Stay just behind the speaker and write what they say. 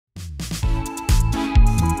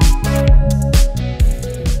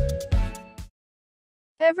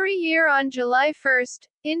Every year on July 1st,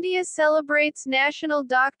 India celebrates National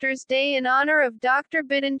Doctors' Day in honor of Dr.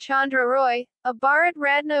 Bidhan Chandra Roy, a Bharat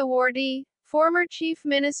Ratna awardee, former Chief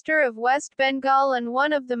Minister of West Bengal and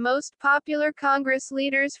one of the most popular Congress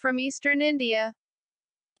leaders from eastern India.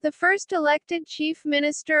 The first elected Chief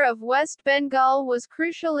Minister of West Bengal was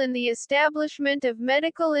crucial in the establishment of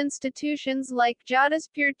medical institutions like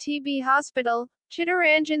Jadavpur TB Hospital,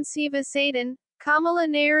 Chittaranjan Seva Sadan, Kamala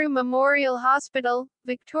Nehru Memorial Hospital,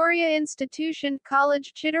 Victoria Institution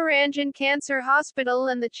College Chittaranjan Cancer Hospital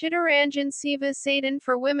and the Chittaranjan Seva Sadan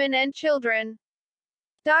for women and children.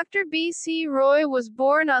 Dr. B.C. Roy was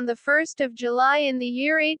born on 1 July in the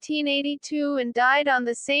year 1882 and died on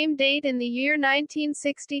the same date in the year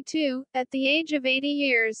 1962, at the age of 80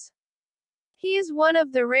 years. He is one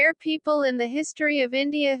of the rare people in the history of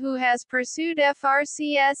India who has pursued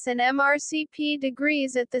FRCS and MRCP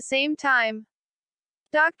degrees at the same time.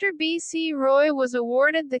 Dr. B.C. Roy was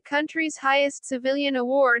awarded the country's highest civilian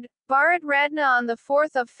award, Bharat Ratna on 4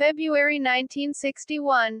 February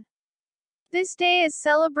 1961. This day is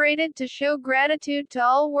celebrated to show gratitude to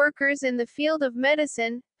all workers in the field of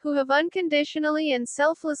medicine, who have unconditionally and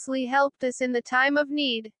selflessly helped us in the time of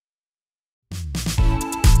need.